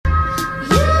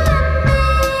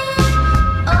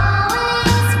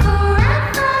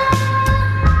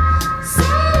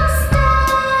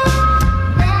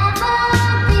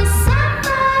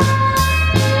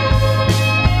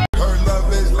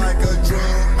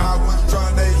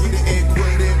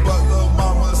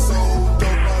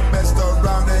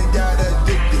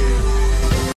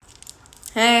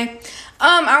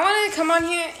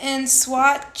and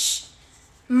swatch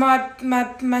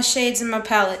my shades in my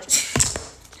palette.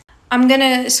 I'm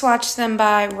gonna swatch them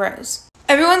by rows.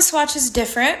 Everyone's swatch is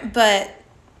different, but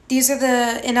these are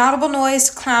the Inaudible Noise,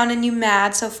 Clown and You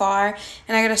Mad so far,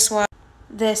 and I gotta swatch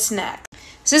this next.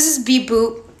 So this is Beep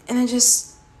Boop, and I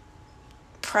just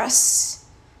press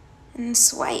and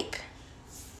swipe.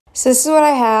 So this is what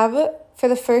I have for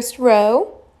the first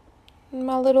row.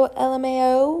 My little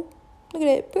LMAO. Look at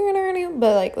it.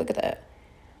 But like, look at that.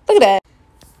 Look at that.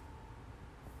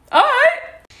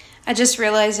 Alright. I just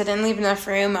realized I didn't leave enough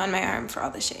room on my arm for all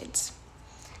the shades.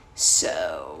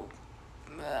 So,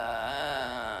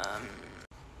 I'm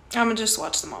gonna just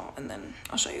swatch them all and then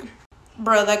I'll show you.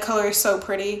 Bro, that color is so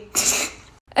pretty.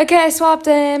 Okay, I swapped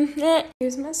them.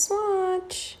 Here's my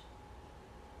swatch.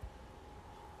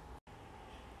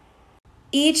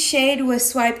 Each shade was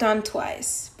swiped on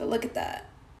twice, but look at that.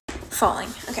 Falling,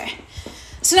 okay.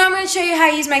 So now I'm gonna show you how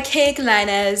I use my cake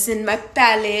liners in my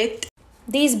palette.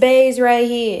 These bays right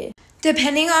here.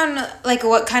 Depending on like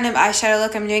what kind of eyeshadow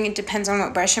look I'm doing, it depends on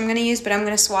what brush I'm gonna use, but I'm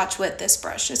gonna swatch with this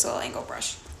brush, this little angle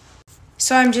brush.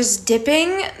 So I'm just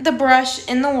dipping the brush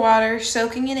in the water,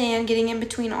 soaking it in, getting in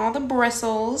between all the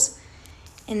bristles,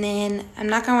 and then I'm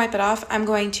not gonna wipe it off. I'm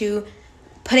going to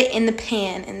put it in the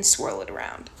pan and swirl it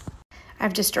around.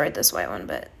 I've destroyed this white one,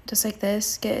 but just like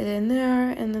this, get it in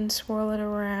there and then swirl it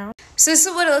around. So this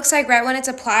is what it looks like right when it's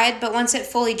applied, but once it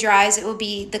fully dries, it will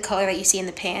be the color that you see in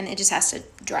the pan. It just has to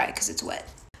dry because it's wet.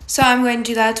 So I'm going to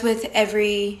do that with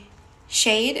every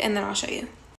shade, and then I'll show you.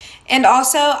 And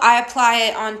also, I apply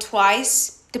it on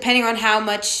twice, depending on how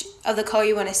much of the color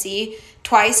you want to see.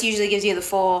 Twice usually gives you the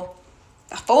full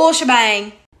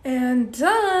shebang. And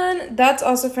done. That's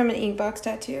also from an ink box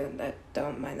tattoo.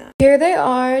 Don't mind that. Here they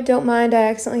are. Don't mind, I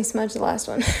accidentally smudged the last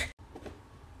one.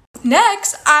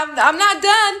 Next, I'm not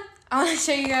done. I want to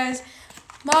show you guys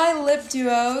my lip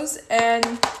duos,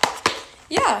 and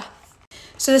yeah.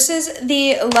 So this is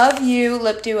the Love You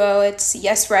lip duo. It's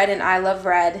Yes Red and I Love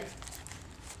Red.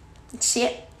 See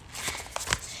it?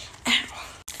 Ow.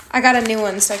 I got a new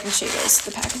one so I can show you guys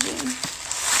the packaging.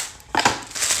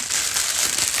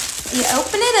 You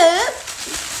open it up,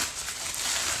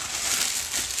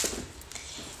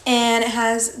 and it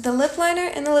has the lip liner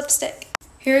and the lipstick.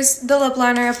 Here's the lip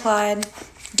liner applied.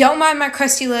 Don't mind my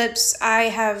crusty lips. I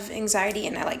have anxiety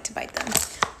and I like to bite them.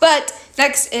 But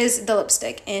next is the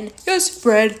lipstick in Yes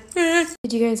Red.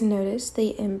 Did you guys notice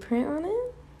the imprint on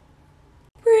it?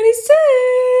 Pretty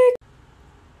sick.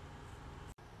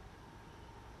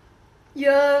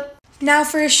 Yup. Now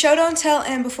for show, don't tell,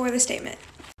 and before the statement.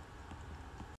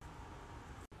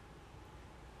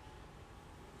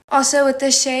 Also with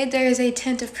this shade, there is a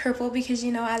tint of purple because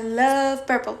you know I love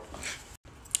purple.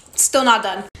 Still not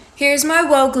done. Here's my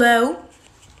Woe Glow.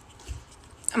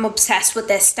 I'm obsessed with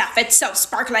this stuff. It's so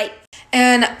sparkly.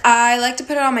 And I like to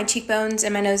put it on my cheekbones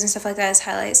and my nose and stuff like that as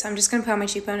highlights. So I'm just going to put it on my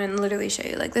cheekbone and literally show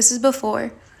you. Like, this is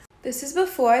before. This is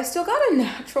before. I still got a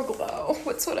natural glow.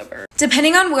 It's whatever.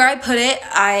 Depending on where I put it,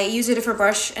 I use a different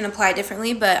brush and apply it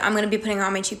differently. But I'm going to be putting it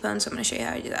on my cheekbone, so I'm going to show you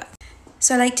how I do that.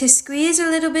 So I like to squeeze a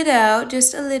little bit out,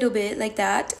 just a little bit like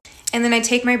that. And then I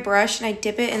take my brush and I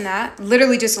dip it in that,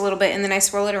 literally just a little bit, and then I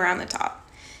swirl it around the top.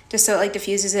 Just so it like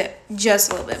diffuses it just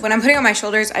a little bit. When I'm putting it on my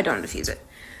shoulders, I don't diffuse it.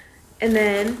 And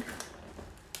then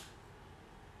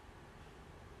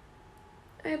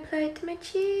I apply it to my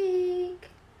cheek.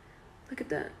 Look at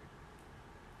that.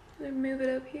 Then move it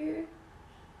up here.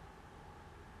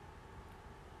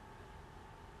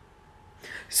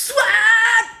 Swat!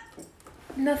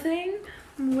 Nothing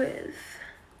with.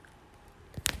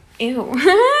 Ew.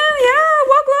 Yeah,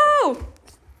 Woe Glow.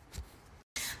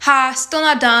 Ha, still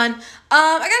not done.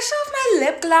 I gotta show off my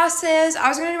lip glosses. I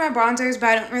was gonna do my bronzers, but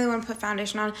I don't really want to put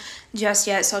foundation on just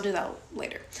yet, so I'll do that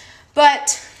later.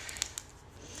 But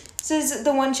this is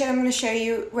the one shade I'm gonna show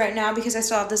you right now because I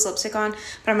still have this lipstick on,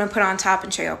 but I'm gonna put it on top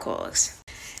and show you how cool it looks.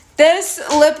 This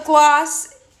lip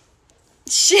gloss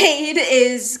shade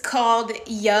is called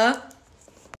Yeah.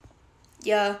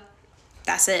 Yeah,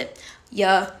 that's it.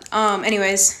 Yeah.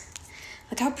 Anyways,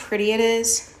 look how pretty it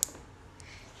is.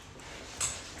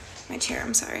 My chair,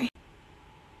 I'm sorry.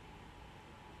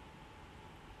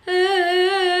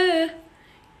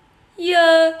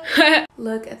 Yeah.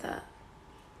 Look at that.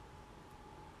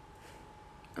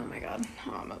 Oh my god,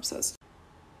 oh, I'm obsessed.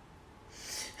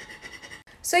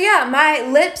 So yeah, my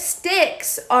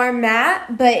lipsticks are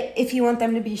matte, but if you want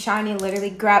them to be shiny,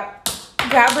 literally grab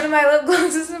one of my lip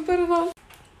glosses and put them on.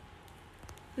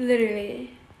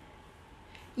 Literally.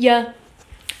 Yeah.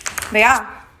 But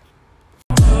yeah.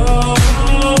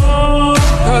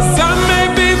 'Cause I may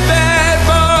be bad,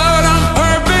 but I'm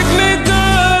perfectly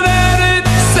good at it.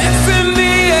 Sex in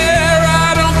the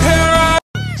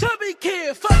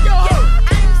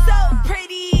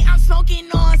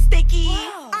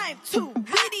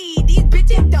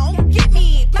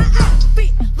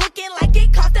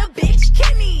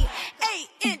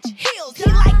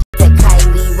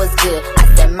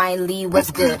O'Reilly, what's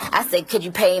good? I said, could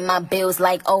you pay my bills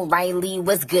like O'Reilly,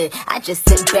 what's good? I just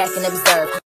sit back and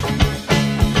observe.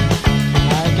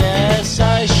 I guess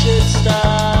I should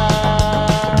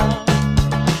stop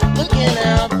looking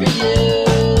out for you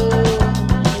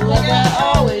like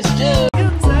I always do.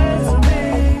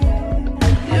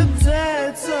 You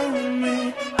dead to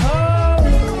me, oh,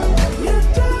 you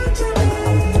dead to me.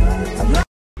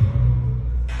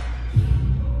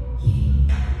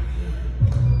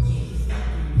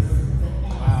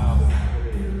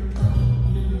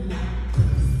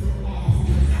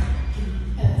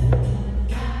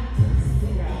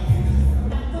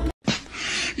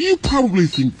 You probably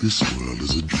think this world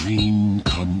is a dream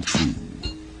come true,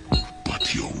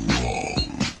 but you're wrong.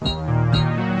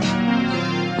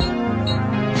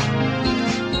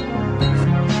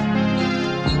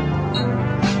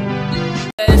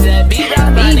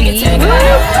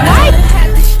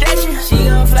 She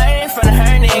gon' flirt in front of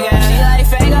her nigga. She like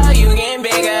fake, oh, you getting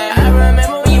bigger. I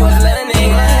remember when you was a little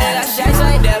nigga. Got shots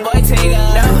like that boy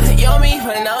Tigger. No, you and me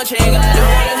put no trigger. Don't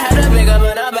wanna have to pick up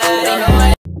on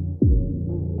nobody.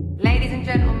 Ladies and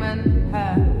gentlemen,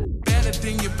 her. Better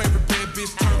than your favorite bad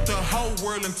bitch. Turned the whole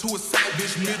world into a side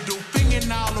bitch. Middle finger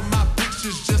in all of my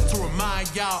pictures just to remind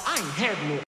y'all I ain't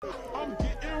having it. I'm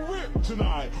getting ripped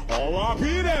tonight.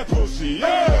 R.I.P. that pussy,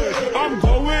 yeah. I'm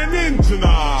going in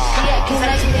tonight. Yeah, cause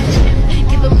I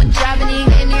give him a job and he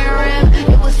gave me a rim.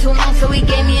 It was too long, so he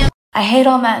gave me a. I hate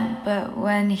all men, but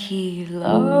when he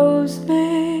loves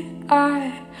me,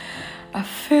 I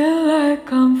feel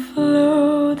like I'm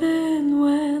floating.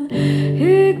 When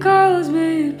he calls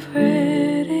me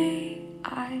pretty,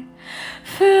 I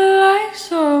feel like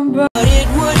somebody. What it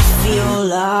would feel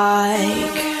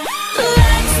like.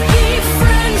 Let's be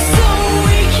friends so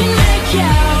we can make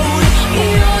out.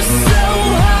 You're so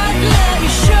hot, let me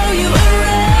show you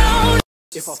around.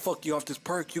 If I fuck you off this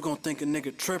perk, you gon' think a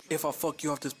nigga trip. If I fuck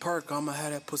you off this perk, I'ma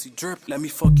have that pussy drip. Let me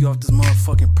fuck you off this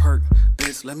motherfucking perk,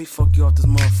 bitch. Let me fuck you off this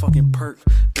motherfucking perk,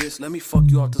 bitch. Let me fuck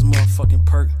you off this motherfucking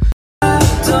perk. Wait, I'm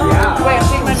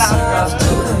taking my mask off.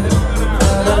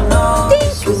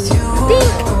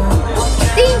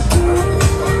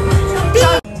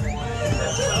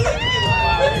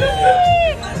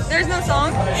 There's no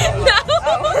song?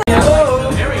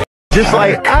 No. Just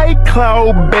like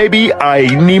iCloud, baby, I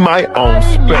need my own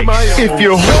space. If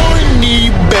you're horny,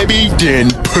 baby, then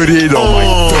put it on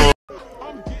my face.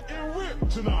 I'm getting ripped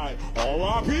tonight.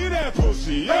 R.I.P. that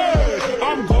pussy, yeah.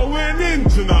 I'm going in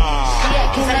tonight.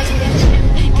 Yeah, cause I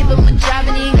give him a job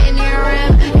and he gave me a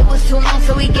rim. It was too long,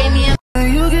 so he gave me a.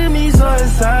 You get me so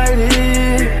excited.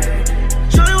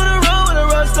 Show you wanna roll with a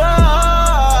rock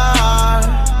star.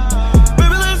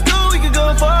 Baby, let's go, we can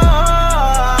go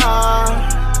far.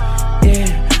 Yeah,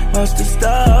 watch the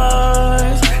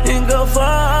stars and go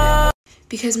far.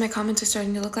 Because my comments are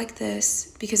starting to look like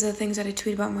this, because of the things that I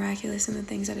tweet about Miraculous and the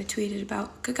things that I tweeted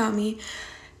about Kagami,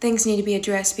 things need to be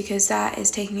addressed because that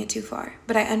is taking it too far.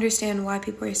 But I understand why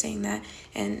people are saying that,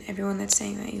 and everyone that's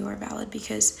saying that, you are valid,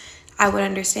 because I would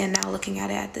understand now looking at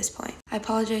it at this point. I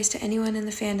apologize to anyone in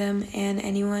the fandom and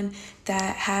anyone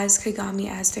that has Kagami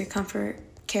as their comfort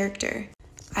character.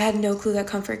 I had no clue that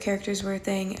comfort characters were a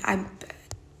thing. I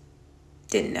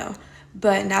didn't know.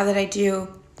 But now that I do,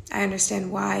 I understand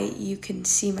why you can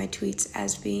see my tweets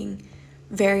as being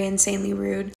very insanely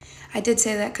rude. I did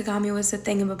say that Kagami was the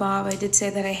thingamabob. I did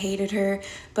say that I hated her,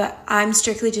 but I'm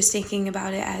strictly just thinking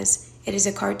about it as it is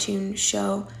a cartoon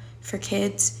show for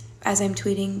kids as I'm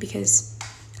tweeting, because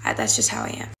that's just how I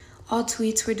am. All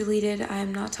tweets were deleted. I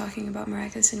am not talking about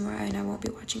Miraculous anymore, and I won't be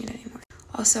watching it anymore.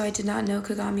 Also, I did not know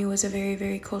Kagami was a very,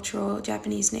 very cultural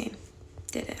Japanese name.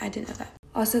 I didn't know that.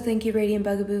 Also, thank you, Radiant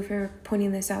Bugaboo, for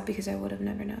pointing this out, because I would have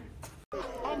never known.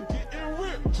 I'm getting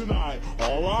ripped tonight.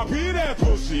 R.I.P. that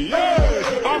pussy, yeah.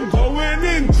 I'm going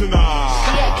in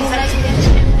tonight. Yeah, cause I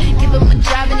give him a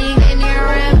job and he gave me a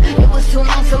rim. It was too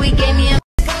long, so he gave me a.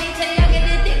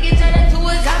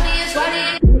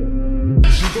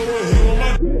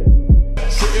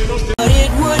 What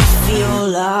it would feel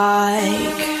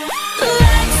like.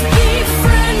 Let's be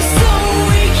friends so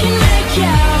we can make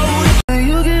out.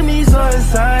 You get me so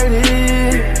excited.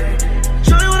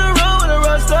 Show you wanna roll with a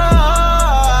rock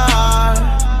star.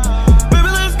 Baby,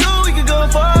 let's go, we can go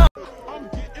far. I'm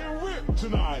getting ripped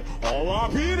tonight.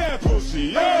 R.I.P. that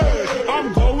pussy, yeah.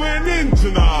 I'm going in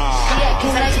tonight. Yeah,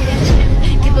 cause I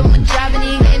give him a job and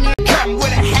he gave me a. Come with a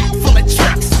hat full of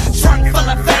trucks, trunk full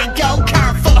of Vango,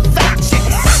 car full of faction.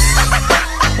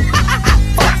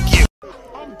 Fuck you.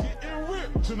 I'm getting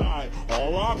ripped tonight.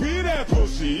 R.I.P. that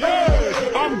pussy, yeah.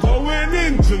 I'm going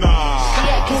in tonight.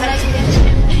 Yeah, cause I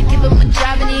give him a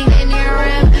job and he gave me a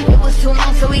rim. It was too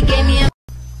long, so he gave me a.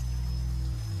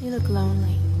 You look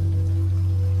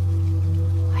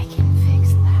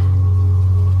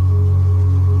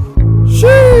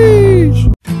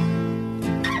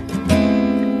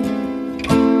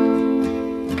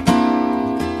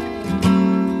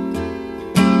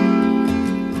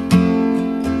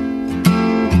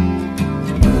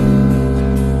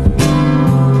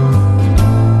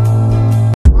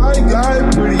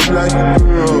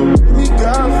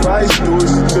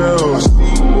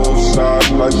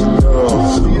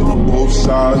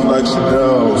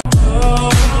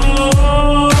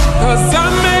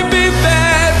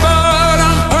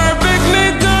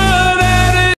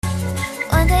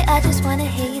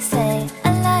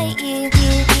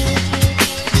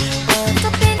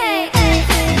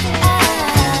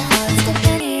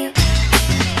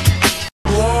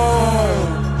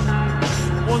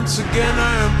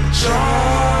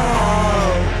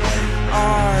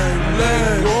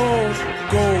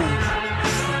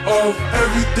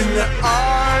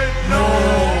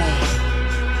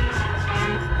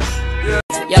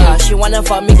she wanna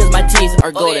fuck me cause my teeth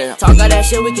are golden. Talk all that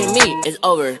shit, we can meet, it's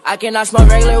over. I cannot smoke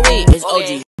regular weed, it's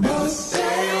OG.